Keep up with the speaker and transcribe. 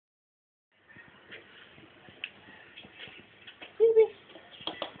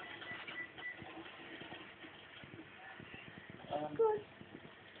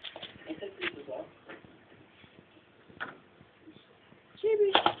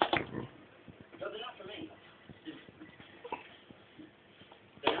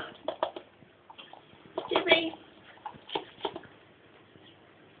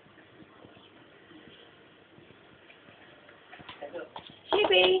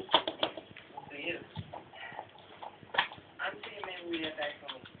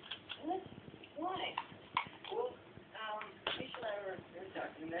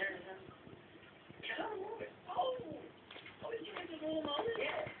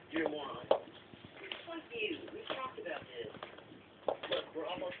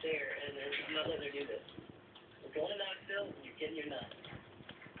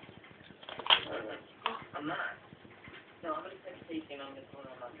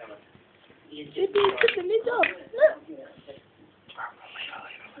Shibby, put the lid off. Look.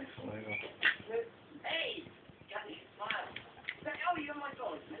 Hey! Got me smile. Oh, you're my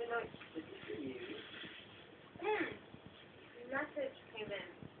phone. I didn't know this is you. Message came in.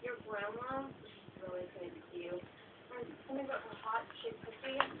 Your grandma is really good to you. Something about her hot shit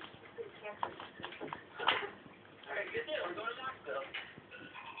cookie. Alright, good deal. We're going to Knoxville.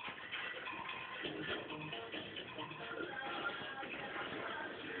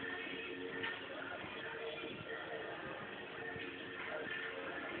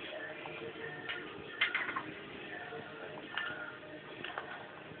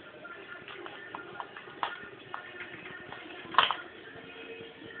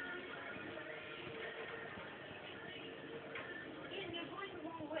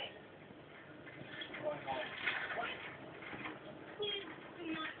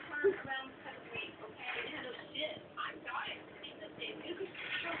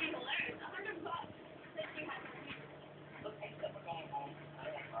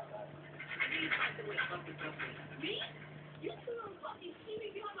 Me? You two are lucky see me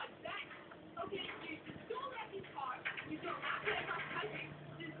behind my back. Okay, you don't let me talk. You don't have to stop typing.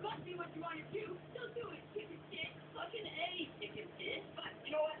 This must be what you want to do. Still do it. Kick it, kid. Fucking A. Kick it, kid. But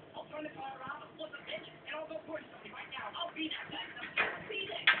you know what? I'll turn the car around, I'll flip a bitch, and I'll go towards somebody right now. I'll be that guy. Be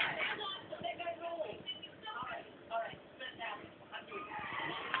that guy. I'm not so that guy's rolling. Alright. Spit it out. I'm doing that.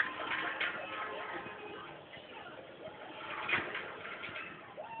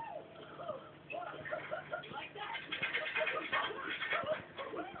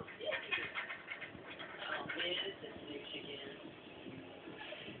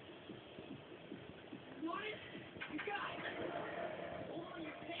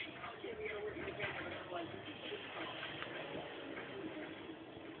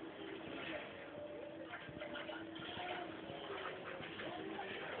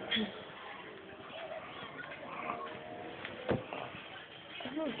 I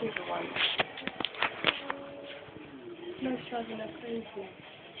don't think the one. No, it's driving her crazy.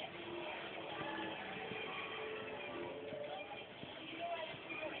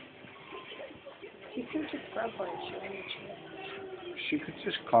 You can just grab one and show me. She could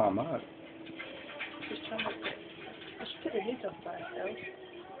just climb out. She's trying to get. I should put the lid off by herself.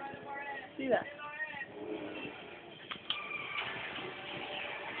 See that?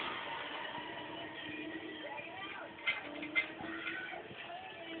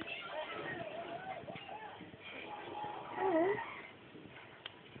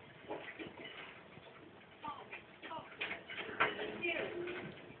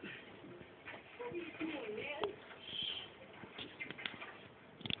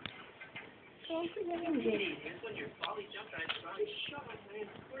 Oh, This one, your folly jumped on it. Shut up, man.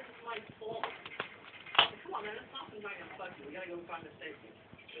 Where's my fault? Come on, man. Let's not be right and fuck you. We gotta go find the safety.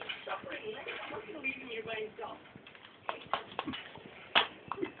 Stop right here. I'm not gonna leave you here by yourself.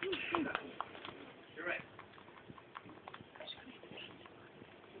 You're right.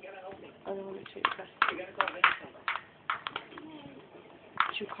 You gotta help me. I don't want to take that. You gotta call Vinny somebody.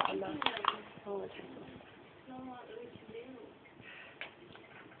 She'll cut him out. I want to take him.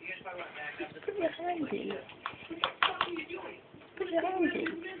 You guys probably want back up. Put your hand in. What the fuck are you doing? Put your hand in.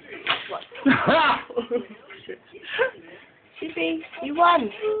 What? Shibby, you won.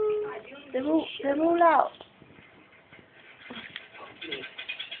 They're all out.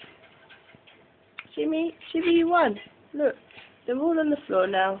 Shibby, you won. Look, they're all on the floor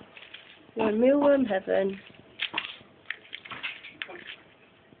now. You're in mealworm heaven.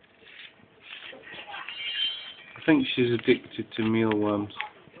 I think she's addicted to mealworms.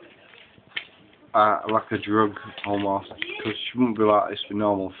 Like a drug, almost. Because she wouldn't be like this with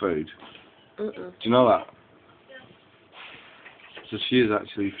normal food. Do you know that? So she is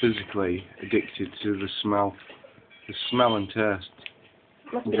actually physically addicted to the smell. The smell and taste.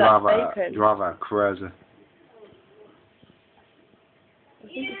 Must be like bacon. Drive her crazy. I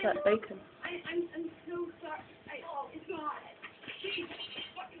think it's like bacon. I'm so sorry. Oh, it's not.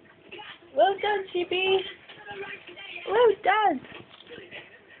 Well done, Shibby. Well done.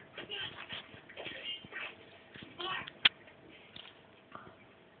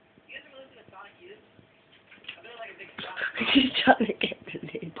 She's trying to get the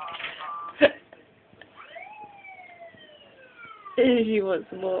lid. She wants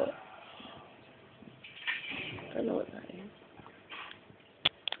more. I don't know what that is.